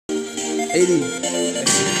80.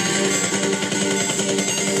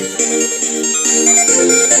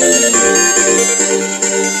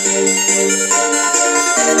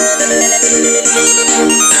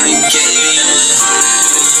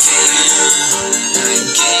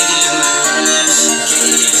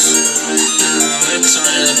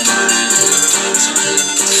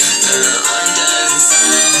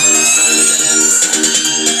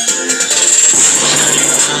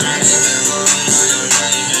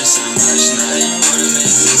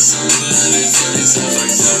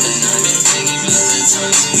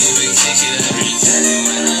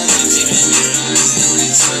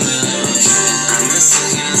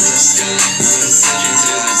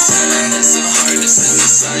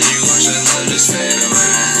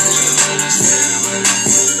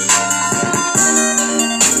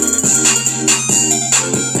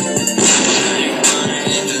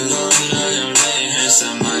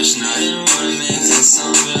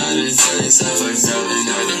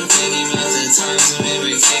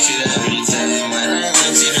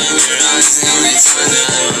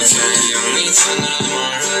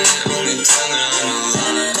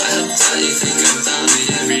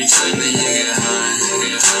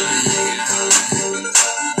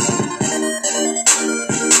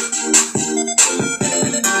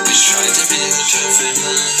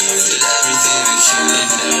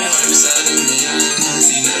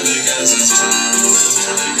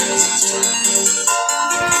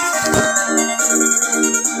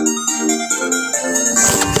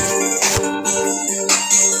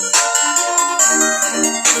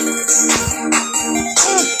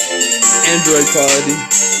 Android quality.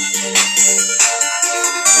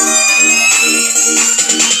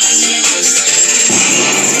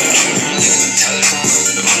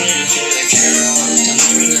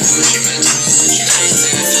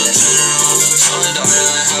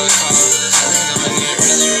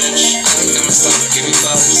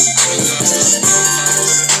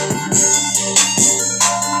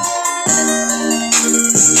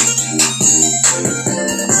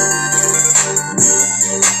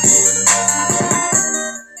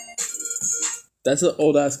 That's an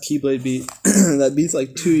old ass Keyblade beat. That beat's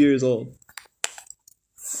like 2 years old.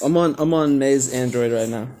 I'm on May's Android right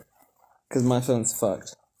now, cause my phone's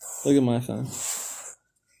fucked. Look at my phone.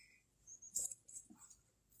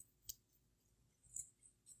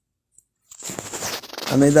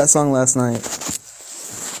 I made that song last night.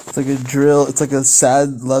 It's like a drill. It's like a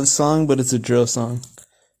sad love song, but it's a drill song.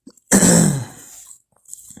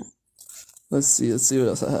 Let's see what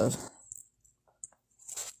else I have.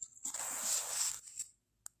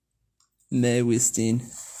 May Wistine.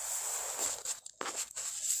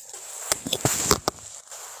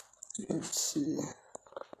 Let's see.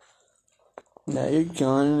 Now you're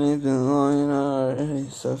gone and ain't been long and already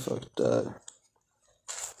so fucked up.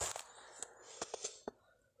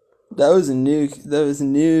 That was a new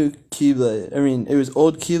Keyblade. I mean, it was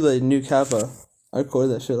old Keyblade, new Kappa. I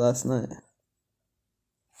recorded that shit last night.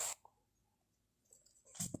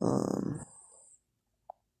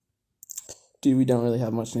 Dude, we don't really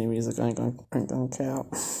have much new music. I ain't gonna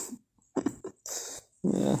count.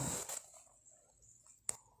 Yeah.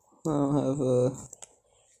 I don't have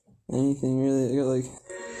anything really. I got like.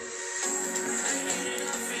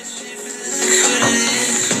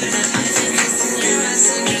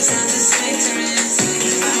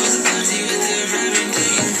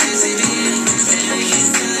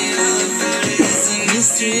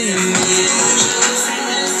 degrees.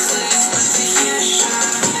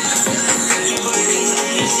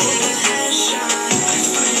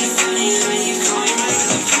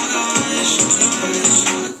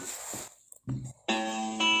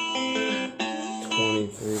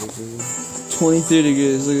 23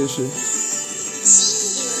 degrees, look at this shit.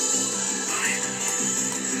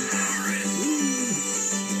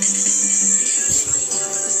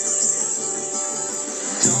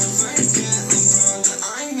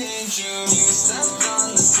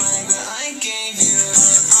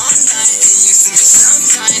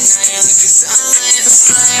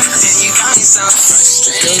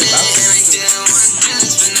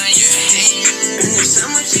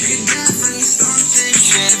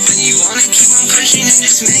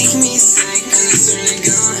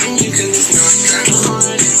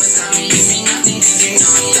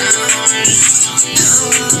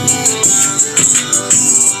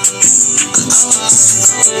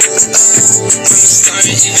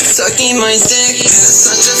 Sucking my dick, that's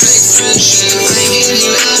such a fake friendship. I give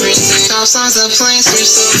you everything. Top songs that plays, we're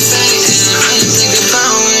so fake. And I didn't think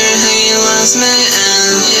about when we were hanging last minute.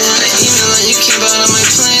 And yeah, I email that you came out of my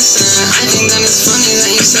place. And I think that it's funny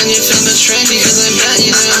that you said you feel betrayed because I bet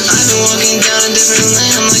you do. I've been walking down a different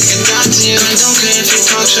lane. I'm like, like a doctor. I don't care if you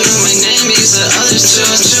talk shit on my name, because the others too.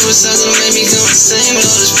 True, it says it'll make me go insane, but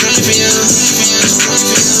I'll just pray for you.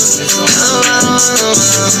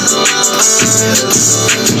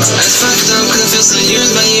 I fucked up cause I feel so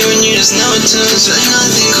used by you and you just know it too. It's really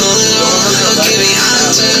nothing cool at all. I don't give you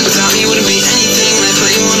attitude. Without me wouldn't be anything. I put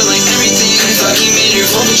you onto like everything. I fucking made your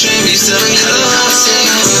full train, but you still don't know how to sing.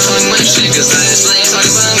 I don't fuck my shit cause I just let you talk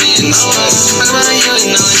about me and no one talk about you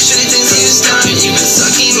and all the shitty things you start. You've been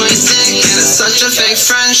sucking my dick and it's such a fake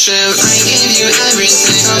friendship. I gave you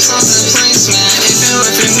everything. I'm lost in placement. If it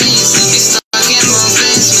were for me, you'd still be stuck in my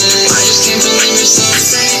basement. I just can't believe you're so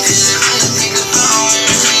fake. I didn't think about where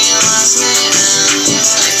you're hanging last night.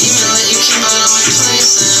 I even let you keep out of my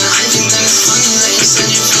place. I think that it's funny that you said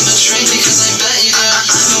you feel betrayed because I bet you do. I've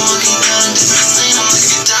been walking down a different lane. I'm like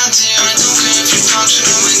a dad to you. I don't care if you talk shit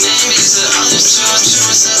on my name because the others too. I'm sure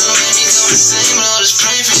it says it'll make me go insane, but I'll just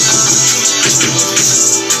pray for you.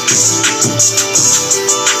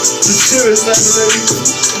 The suicide rate.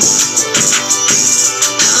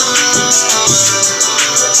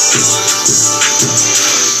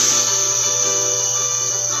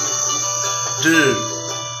 Dude,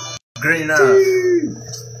 green eye.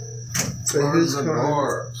 So who's the calling?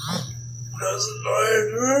 door? Does the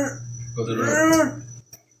door? Go to the door.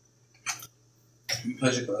 You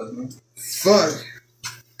punch your glass, man. Fuck.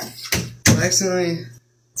 I accidentally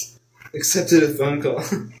accepted a phone call.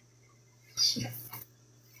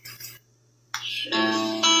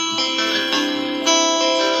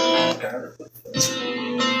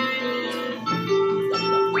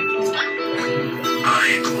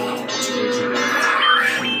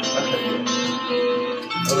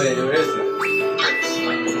 Oh wait, where is it?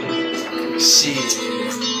 Shit.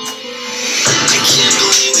 I can't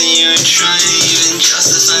believe that you were trying to even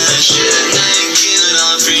justify that shit. Now you give it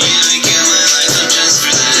all for you. I give my life up just for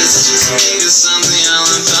this. Just make it something all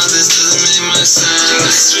about this doesn't make much sense. I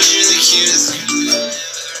swear you're the cutest girl I've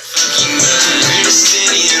ever fucking met. You're just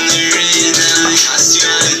standing in the rain and I asked you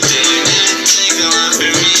how to date. It would take a lot for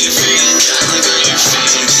me to forget that look on your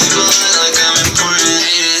face. People act like I'm important,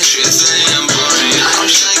 hate it. Truthfully, I'm boring. I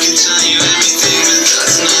wish I could tell you everything, but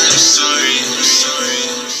that's another story.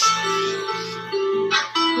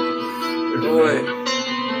 Boy.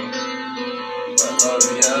 Oh,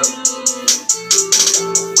 yeah.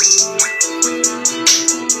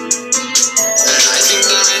 And I think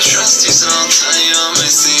that I trust you, so I'll tell you all my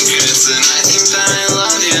secrets. And I think that I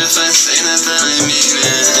love you if I say that I mean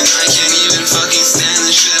it. And I can't even fucking stand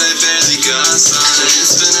the shit I barely got on.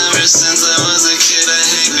 It's been ever since I was a kid, I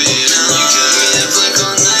hate being alone. You kept me up like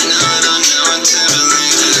all night, now I don't know what to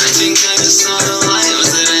believe. And I think I just saw the light,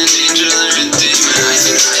 was it an angel or a demon? I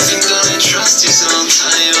think that I trust you, so I'll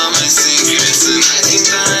tell you all my secrets. And I think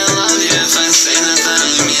that I love you if I say that I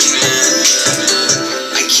mean it.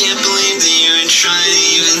 I can't believe that you were trying to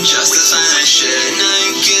even justify that shit. Now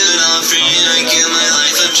you give it all for you, I give my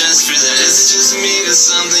life up just for this. It's just me, cause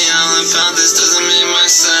something all about this doesn't make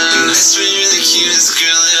much sense. I swear you're the cutest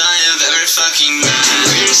girl that I have ever fucking met.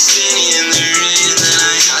 We were standing in the rain and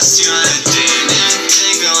I asked you how to date. It would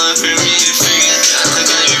take a lot for me to forget that look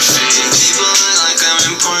on your face. People act like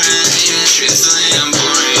I'm important, hate it. Truthfully, I'm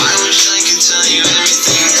boring. I wish I could tell you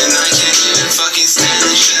everything, and I can't even fucking stand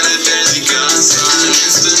the shit I barely got on.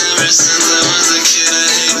 It's been ever since I was a kid, I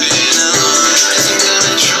hate being alone. I think that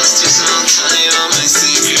I trust you, so I'll tell you all my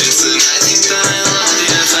secrets. And I think that I love you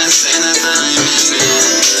if I say that I mean it.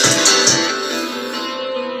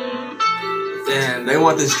 Damn, they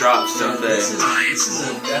want this drops, don't they?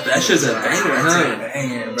 That shit's a banger, huh?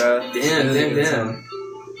 Banger, bro. Damn.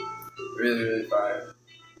 Really, really fire.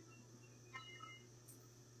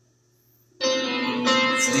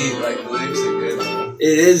 It's deep, like the lyrics are good, man.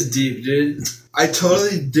 It is deep, dude. I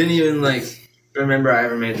totally didn't even remember I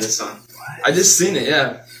ever made this song. I just seen it,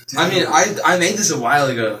 yeah. Dude. I mean, I made this a while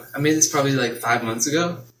ago. I made this probably 5 months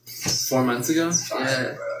ago, 4 months ago. Fire,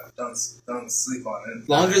 Yeah, bro. Don't sleep on it.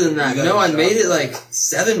 longer than that. You No, I gotta made it drop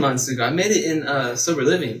 7 months ago. I made it in Sober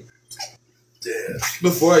Living Damn.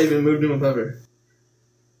 before I even moved in with Pepper.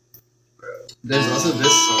 There's also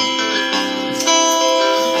this song.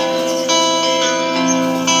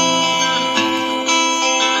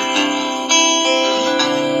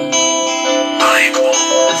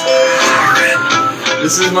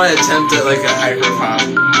 This is my attempt at a hyper pop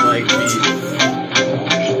beat.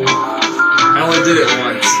 I only did it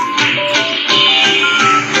once.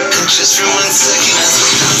 And just for 1 second, as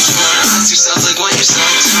we dance for, ask yourself what your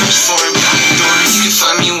song was first for. Backdoor, you can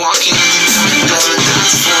find me walking on the door. That's what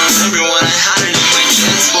that's for. Remember when I had it in my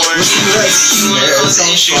transport? You wanna cause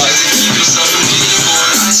issues just to keep yourself from getting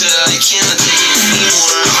bored. I said I cannot take it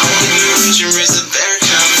anymore. I want you to reach and raise the bear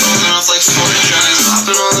cub.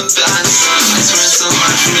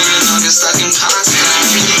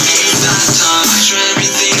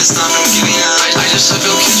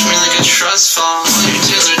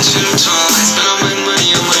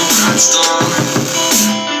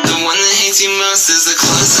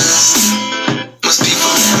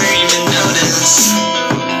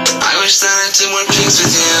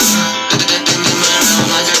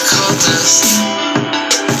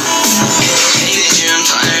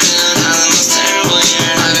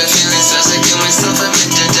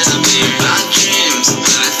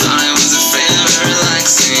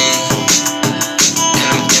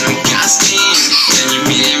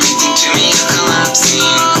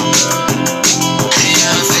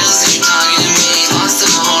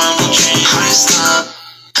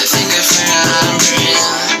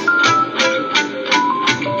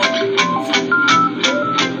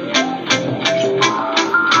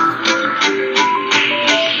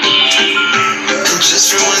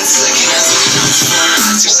 for 1 second, that's what you know for.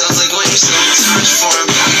 Ask yourself like what you're so much for.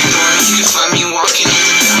 Backdoor, you can find me walking in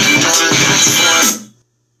the back, that's what that's for.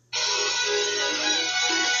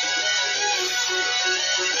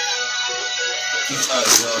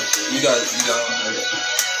 You got it.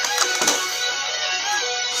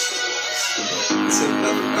 It's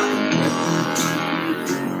another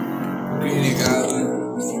Greedy Goblin.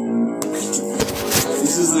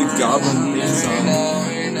 This is the Goblin theme song.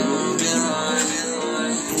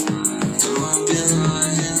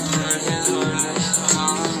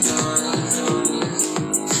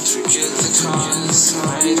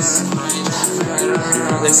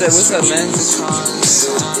 They said, what's up, man?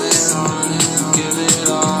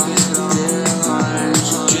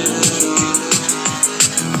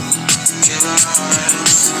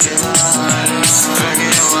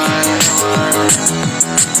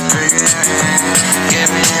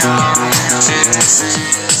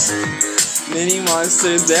 Mini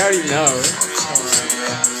monsters, they already know.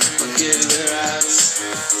 I'll give you the rest.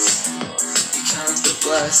 You count the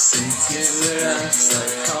blessings, give the rest.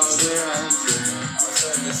 Like all the rest.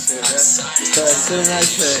 That's in that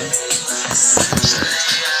tray.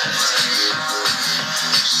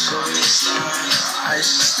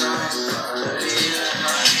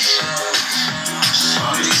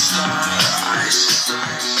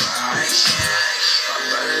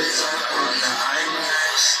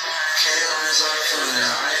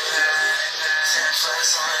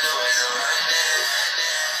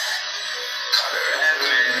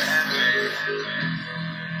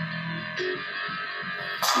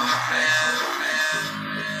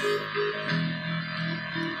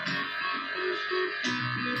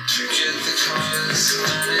 Forget the cause,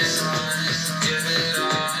 let it on, give it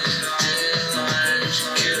all, did lunch,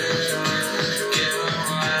 give it on, give it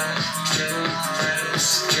one, give it less,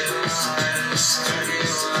 give it less,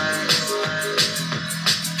 forget one,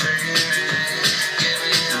 forget me, give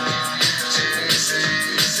me all, take this,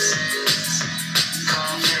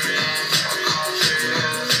 call for me, I'll call for you,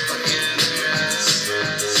 I'll give the rest,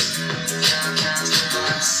 count the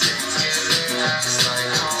blessings, give the rest,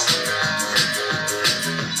 like all the rest.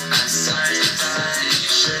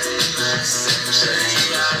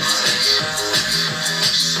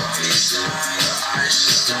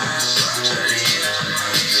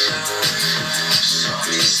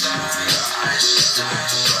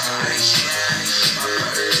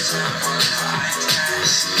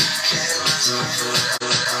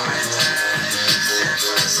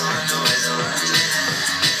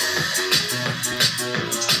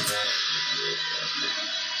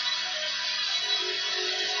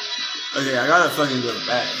 Okay, I gotta fucking go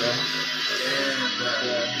back, bro. Damn, bro.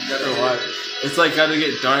 You gotta watch. It's like gotta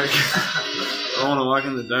get dark. I don't wanna walk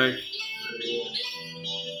in the dark.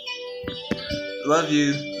 Love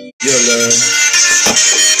you. Yo, love.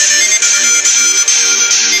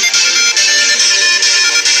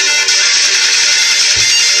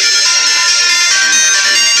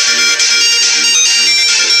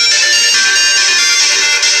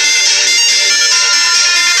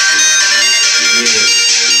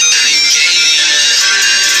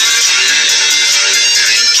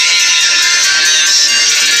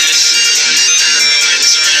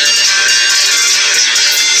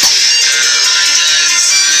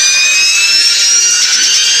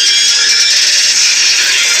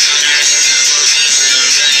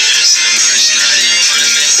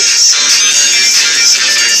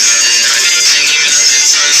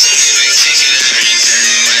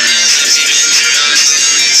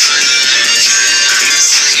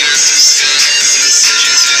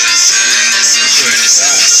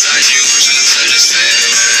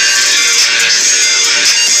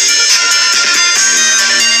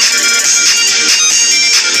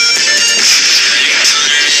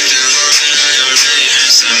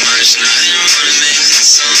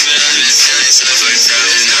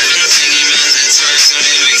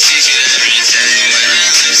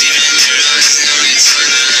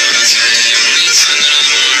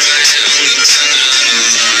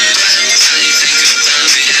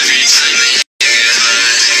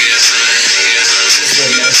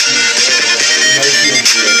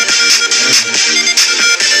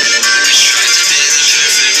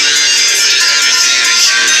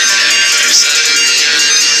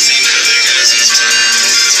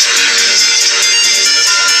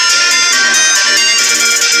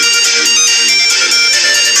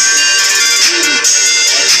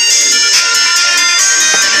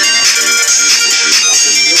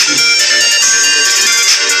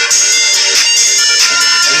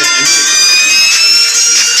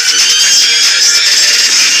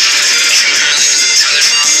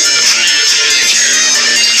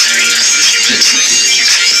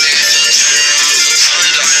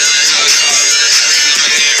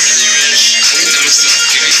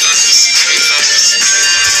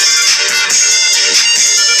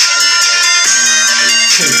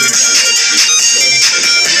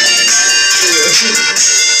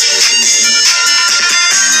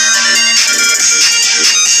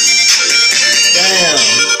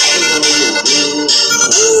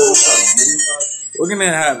 We're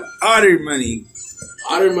gonna have otter money.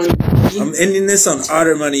 Otter money. I'm ending this on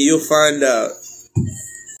otter money. You'll find out.